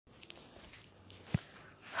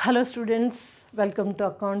Hello students, welcome to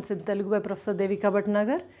Accounts in Telugu by Professor Devika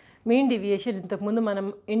Bhatnagar. Mean deviation ఇంతకు ముందు మనం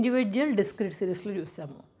individual discrete సిరీస్లో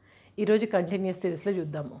చూసాము. ఈరోజు కంటిన్యూస్ సిరీస్లో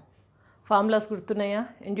చూద్దాము. ఫార్ములాస్ గుర్తున్నాయా?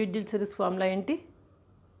 ఇండివిజువల్ సిరీస్ ఫార్ములా ఏంటి?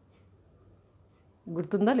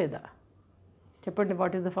 గుర్తుందా లేదా? చెప్పండి,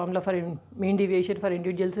 what is the formula for mean deviation for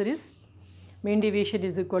individual series? Mean deviation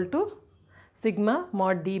is equal to sigma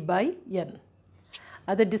mod D by ఎన్.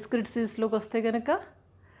 అదే డిస్క్రీట్ సిరీస్లోకి వస్తే కనుక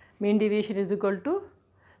mean deviation is equal to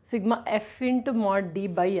sigma F into mod D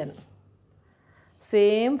by N.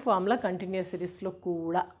 Same formula continuous సిరీస్లో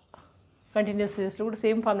కూడా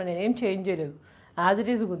same formula, నేనేం change చేయలేదు, as it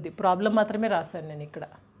is ఉంది. Problem మాత్రమే రాశాను నేను ఇక్కడ.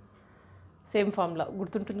 సేమ్ ఫార్ములా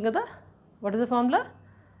గుర్తుంటుంది కదా. What is the formula?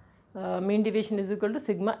 Mean deviation is equal to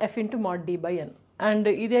sigma F into mod D by N. And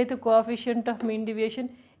ఇది అయితే coefficient of mean deviation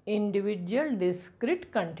individual discrete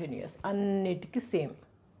continuous, అన్నిటికీ సేమ్,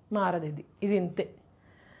 మారదు. ఇది ఇంతే.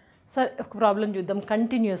 సరే, ఒక ప్రాబ్లం చూద్దాం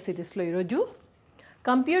కంటిన్యూస్ సిరీస్లో ఈరోజు.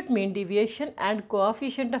 Compute mean deviation and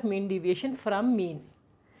coefficient of mean deviation from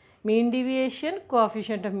mean deviation,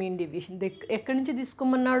 coefficient of mean deviation ఎక్కడి నుంచి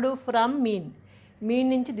తీసుకోమన్నాడు? ఫ్రమ్ మీన్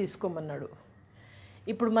నుంచి తీసుకోమన్నాడు.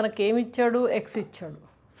 ఇప్పుడు మనకేమి ఇచ్చాడు? ఎక్స్ ఇచ్చాడు,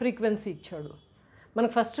 ఫ్రీక్వెన్సీ ఇచ్చాడు.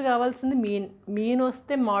 మనకు ఫస్ట్ కావాల్సింది మీన్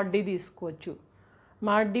వస్తే మాడ్ డి తీసుకోవచ్చు,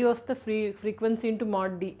 మాడ్ డి వస్తే ఫ్రీక్వెన్సీ ఇంటూ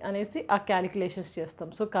మాడ్ డి అనేసి ఆ క్యాలిక్యులేషన్స్ చేస్తాం.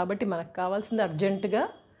 సో కాబట్టి మనకు కావాల్సింది అర్జెంటుగా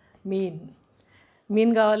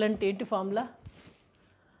మీన్ కావాలంటే ఏంటి ఫార్ములా?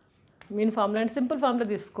 మీన్ ఫార్ములా అంటే సింపుల్ ఫార్ములా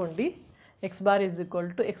తీసుకోండి. X bar is equal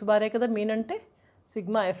to, X బారే కదా మీన్ అంటే,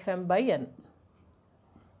 సిగ్మా ఎఫ్ఎం బై ఎన్.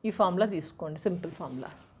 ఈ ఫార్ములా తీసుకోండి, సింపుల్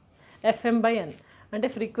ఫార్ములా. ఎఫ్ఎం బై ఎన్ అంటే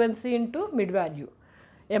ఫ్రీక్వెన్సీ ఇంటూ మిడ్ వాల్యూ.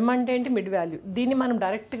 ఎం అంటే ఏంటి? Mid value. దీన్ని మనం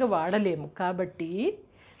డైరెక్ట్గా వాడలేము కాబట్టి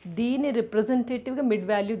దీన్ని రిప్రజెంటేటివ్గా మిడ్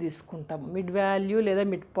వాల్యూ తీసుకుంటాం. మిడ్ వాల్యూ లేదా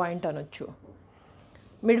మిడ్ పాయింట్ అనొచ్చు.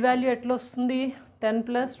 మిడ్ వాల్యూ ఎట్లా వస్తుంది? 10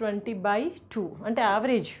 + 20/2 అంటే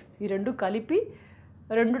యావరేజ్. ఈ రెండు కలిపి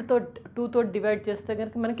 2తో డివైడ్ చేస్తే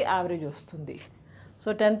కనుక మనకి యావరేజ్ వస్తుంది. So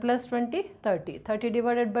 10 + 20 30, 30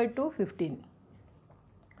 divided by 2 15.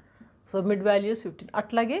 So mid values 15.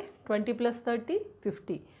 అట్లాగే 20 + 30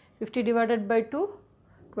 50, 50 డివైడెడ్ బై 2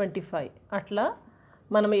 25. అట్లా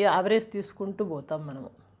మనం ఈ యావరేజ్ తీసుకుంటూ పోతాం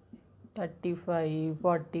మనము. 35,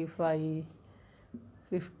 45,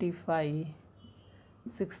 55,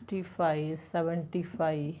 65,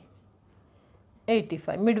 75,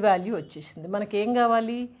 85 మిడ్ వాల్యూ వచ్చేసింది. మనకేం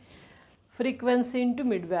కావాలి? Frequency into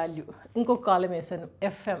mid value. ఇంకొక కాలం వేసాను,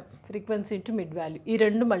 FM, frequency into mid value. ఈ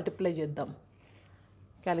రెండు మల్టిప్లై చేద్దాం.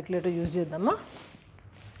 క్యాలిక్యులేటర్ యూజ్ చేద్దామా?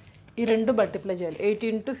 ఈ రెండు మల్టిప్లై చేయాలి. 8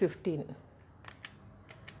 × 15,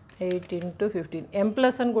 8 × 15. ఎం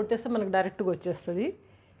ప్లస్ అని కొట్టేస్తే మనకు డైరెక్ట్గా వచ్చేస్తుంది.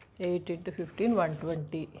 8 × 15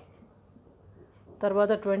 120.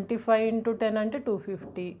 తర్వాత 25 × 10 అంటే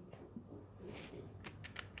 250.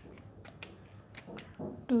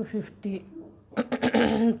 250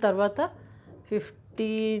 తర్వాత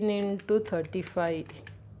 15 × 35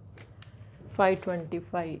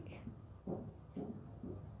 525.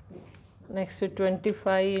 Next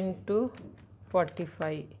 25 ×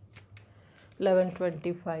 45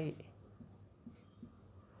 1125.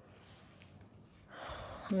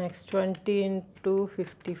 Next 20 ×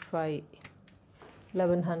 55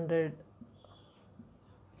 1100.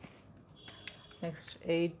 Next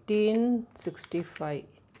 1865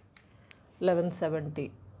 1170.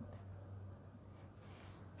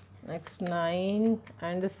 Next 9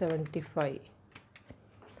 and 75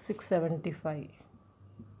 675.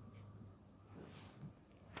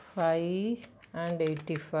 5 and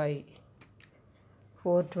 85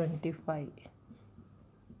 425.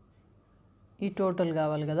 ఈ టోటల్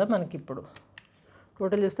కావాలి కదా మనకి. ఇప్పుడు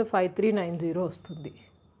టోటల్ చేస్తే 5390 వస్తుంది.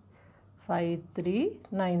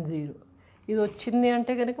 5390 ఇది వచ్చింది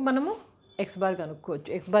అంటే కనుక మనము ఎక్స్ బార్ కనుక్కోవచ్చు.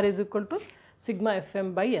 X bar is equal to sigma FM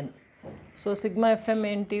by N. So sigma FM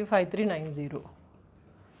ఏంటి? 5390.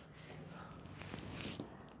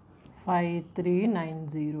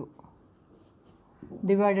 5390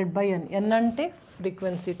 డివైడెడ్ బై ఎన్. ఎన్ అంటే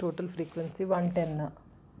frequency, total frequency 110.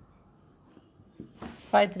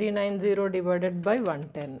 5390 divided by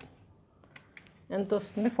 110 ఎంత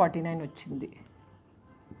వస్తుంది? 49 వచ్చింది.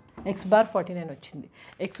 ఎక్స్ బార్ 49 వచ్చింది.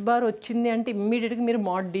 ఎక్స్ బార్ వచ్చింది అంటే ఇమ్మీడియట్గా మీరు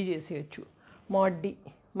మాడ్ డి చేసేయచ్చు. మాడ్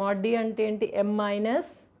డి అంటే ఏంటి? ఎం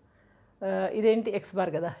మైనస్ ఇదేంటి? ఎక్స్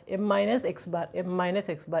బార్ కదా, ఎం minus X bar,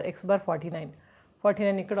 X bar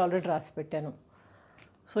 49 ఇక్కడ ఆల్రెడీ రాసి పెట్టాను.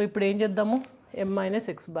 సో ఇప్పుడు ఏం చేద్దాము? ఎం మైనస్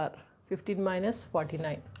ఎక్స్ బార్ 15 -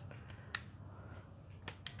 49,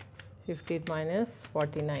 15 -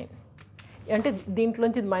 49 అంటే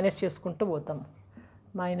దీంట్లోంచి మైనస్ చేసుకుంటూ పోతాము.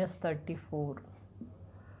 -34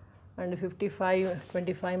 and 55,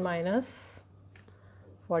 25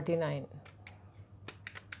 - 49,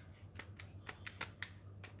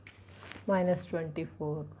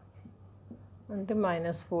 -24 అంటే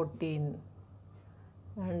 -14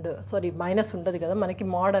 అండ్ సారీ మైనస్ ఉండదు కదా మనకి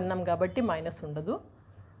మోడ్ అన్నాం కాబట్టి మైనస్ ఉండదు.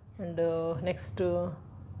 అండ్ నెక్స్ట్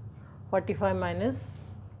 45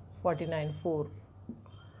 - 49 4,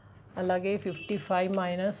 అలాగే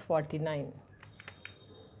 55 - 49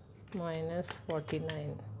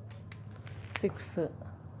 6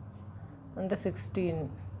 అంటే 16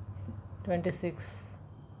 26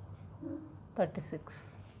 36.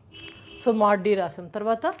 సో మోడ్ డి రాసాం.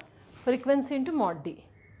 తర్వాత ఫ్రీక్వెన్సీ ఇంటూ మోడ్ డి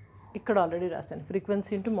ఇక్కడ ఆల్రెడీ రాశాను.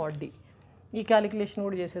 ఫ్రీక్వెన్సీ ఇంటూ మోడ్ డి ఈ క్యాలిక్యులేషన్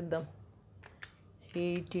కూడా చేసేద్దాం.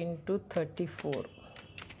 8 × 34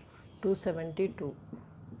 272.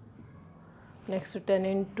 నెక్స్ట్ 10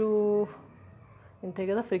 ఇంటూ ఇంతే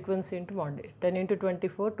కదా ఫ్రీక్వెన్సీ ఇంటూ మోడ్ డి. 10 ×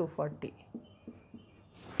 24 240.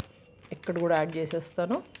 ఇక్కడ కూడా యాడ్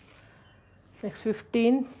చేసేస్తాను. నెక్స్ట్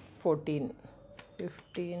 15 14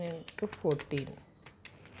 15 × 14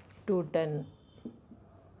 210.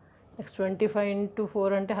 నెక్స్ట్ 25 ×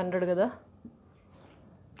 4 అంటే 100 కదా.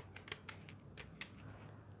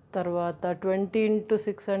 తర్వాత 20 ×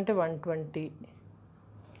 6 అంటే 120.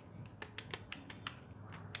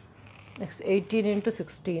 నెక్స్ట్ 18 ×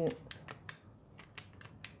 16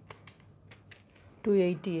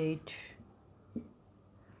 288.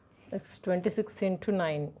 నెక్స్ట్ 26 ×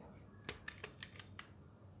 9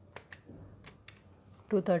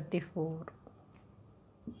 234.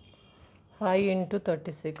 5 ×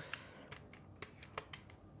 36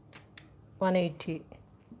 180.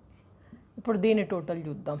 ఇప్పుడు దీని టోటల్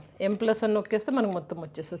చూద్దాం. m ప్లస్ అని నొక్కేస్తే మనకు మొత్తం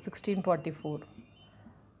వచ్చేస్తుంది 1644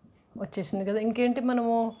 వచ్చేసింది కదా. ఇంకేంటి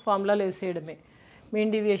మనము ఫార్ములాలో వేసేయడమే. Mean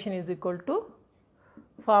deviation is equal to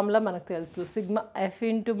formula మనకు తెలుసు sigma f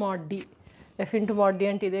into mode D. f into mode D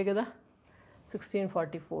అంటే ఇదే కదా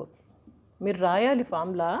 1644. మీరు రాయాలి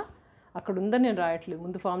ఫార్ములా, అక్కడ ఉందని నేను రాయట్లేదు.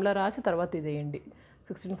 ముందు ఫార్ములా రాసి తర్వాత ఇదేయండి.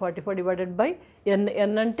 1644 డివైడెడ్ బై n.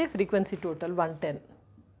 n అంటే ఫ్రీక్వెన్సీ టోటల్ 110.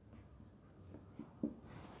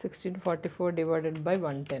 1644 డివైడెడ్ బై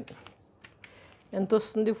 110 ఎంత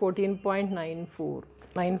వస్తుంది?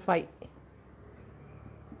 14.95.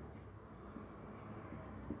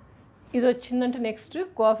 ఇది వచ్చిందంటే next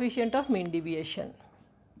coefficient of mean deviation.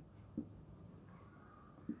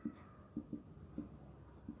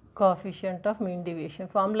 Coefficient of mean deviation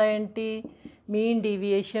formula ఏంటి? మీన్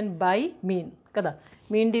డీవియేషన్ బై మీన్ కదా.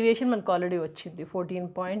 మీన్ డీవియేషన్ మనకు ఆల్రెడీ వచ్చింది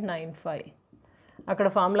 14.95. అక్కడ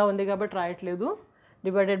ఫార్ములా ఉంది కాబట్టి రాయట్లేదు.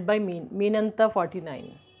 Divided by mean. మీన్ ఎంత?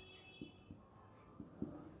 49.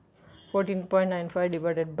 14.95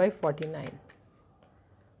 divided by 49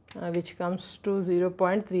 which comes to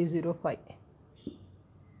 0.305.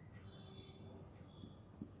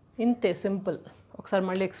 ఇంతే, సింపుల్. ఒకసారి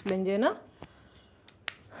మళ్ళీ ఎక్స్ప్లెయిన్ చేయనా?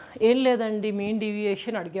 ఏం లేదండి, మీన్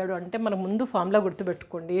డీవియేషన్ అడిగాడు అంటే మనం ముందు ఫార్ములా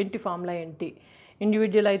గుర్తుపెట్టుకోండి. ఏంటి ఫార్ములా ఏంటి?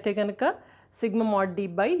 ఇండివిజువల్ అయితే కనుక సిగ్మా మోడ్ డి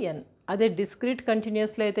బై ఎన్. అదే డిస్క్రీట్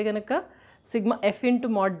కంటిన్యూస్లో అయితే కనుక sigma F into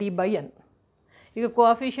mode D by ఎన్. ఇక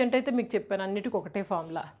కోఎఫిషియంట్ అయితే మీకు చెప్పాను అన్నిటికీ ఒకటే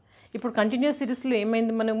ఫార్ములా. ఇప్పుడు కంటిన్యూస్ సిరీస్లో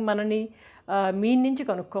ఏమైంది? మనని మీన్ నుంచి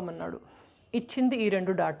కనుక్కోమన్నాడు. ఇచ్చింది ఈ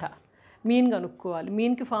రెండు డాటా. మీన్ కనుక్కోవాలి.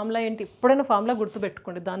 మీన్కి ఫార్ములా ఏంటి? ఎప్పుడైనా ఫార్ములా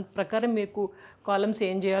గుర్తుపెట్టుకోండి. దాని ప్రకారం మీకు కాలమ్స్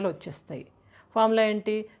ఏం చేయాలో వచ్చేస్తాయి. ఫార్ములా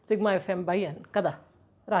ఏంటి? సిగ్మా ఎఫ్ఎం బై ఎన్ కదా,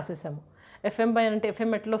 రాసేసాము. ఎఫ్ఎం బై ఎన్ అంటే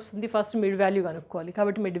ఎఫ్ఎం ఎట్లా వస్తుంది? ఫస్ట్ మిడ్ వాల్యూ కనుక్కోవాలి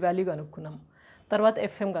కాబట్టి మిడ్ వాల్యూ కనుక్కున్నాము. తర్వాత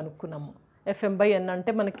ఎఫ్ఎం కనుక్కున్నాము. ఎఫ్ఎం బై ఎన్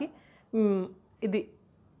అంటే మనకి ఇది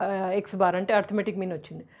ఎక్స్ బార్ అంటే అర్థమెటిక్ మీన్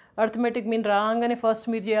వచ్చింది. అర్థమెటిక్ మీన్ రాగానే ఫస్ట్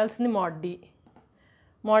మీరు చేయాల్సింది మోడ్ డి.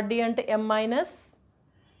 మోడ్ డి అంటే ఎం minus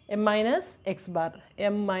X bar.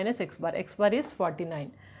 M minus X bar. X bar is 49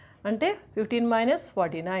 అంటే 15 -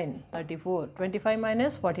 49 34.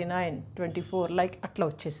 25 - 49 24 లైక్ అట్లా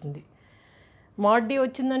వచ్చేసింది. మోడ్ డి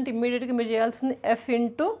వచ్చిందంటే ఇమ్మీడియట్గా మీరు చేయాల్సింది ఎఫ్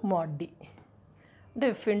ఇంటూ మోడ్ డి అంటే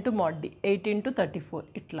ఎఫ్ ఇంటూ మోడ్ డి. 8 × 34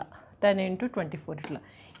 ఇట్లా, 10 × 24 ఇట్లా.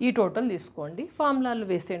 ఈ టోటల్ తీసుకోండి, ఫార్ములాలు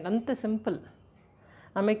వేసేయండి, అంతే సింపుల్.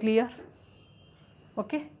 ఆమె క్లియర్?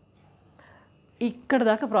 ఓకే, ఇక్కడ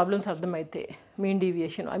దాకా ప్రాబ్లమ్స్ అర్థమైతే మీన్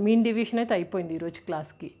డీవియేషన్ అయితే అయిపోయింది ఈరోజు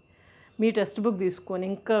క్లాస్కి. మీ టెక్స్ట్ బుక్ తీసుకొని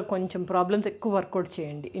ఇంకా కొంచెం ప్రాబ్లమ్స్ ఎక్కువ వర్కౌట్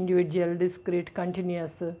చేయండి. ఇండివిజువల్, డిస్క్రీట్,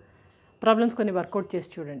 కంటిన్యూస్ ప్రాబ్లమ్స్ కొన్ని వర్కౌట్ చేసి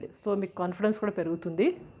చూడండి. సో మీకు కాన్ఫిడెన్స్ కూడా పెరుగుతుంది.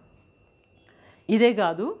 ఇదే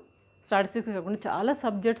కాదు, స్టాటిస్టిక్స్ కాకుండా చాలా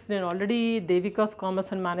సబ్జెక్ట్స్ నేను ఆల్రెడీ దేవికాస్ కామర్స్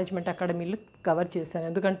అండ్ మేనేజ్మెంట్ అకాడమీలో కవర్ చేశాను.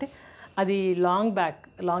 ఎందుకంటే అది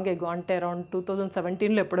లాంగ్ ఎగో అంటే అరౌండ్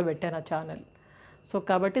 2017లో ఎప్పుడో పెట్టాను ఆ ఛానల్. సో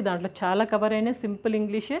కాబట్టి దాంట్లో చాలా కవర్ అయినాయి. సింపుల్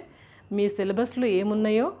ఇంగ్లీషే. మీ సిలబస్లో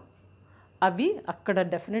ఏమున్నాయో అవి అక్కడ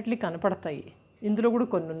డెఫినెట్లీ కనపడతాయి. ఇందులో కూడా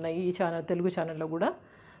కొన్ని ఉన్నాయి ఈ ఛానల్, తెలుగు ఛానల్లో కూడా.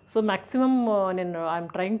 సో మ్యాక్సిమం నేను ఐఎమ్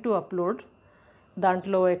ట్రయింగ్ టు అప్లోడ్.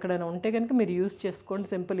 దాంట్లో ఎక్కడైనా ఉంటే కనుక మీరు యూజ్ చేసుకోండి.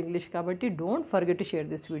 సింపుల్ ఇంగ్లీష్ కాబట్టి don't forget to share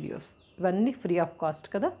this videos. ఇవన్నీ ఫ్రీ ఆఫ్ కాస్ట్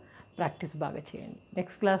కదా. ప్రాక్టీస్ బాగా చేయండి.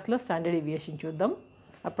 నెక్స్ట్ క్లాస్లో స్టాండర్డ్ డీవియేషన్ చూద్దాం.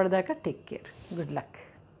 అప్పటిదాకా టేక్ కేర్. Good luck.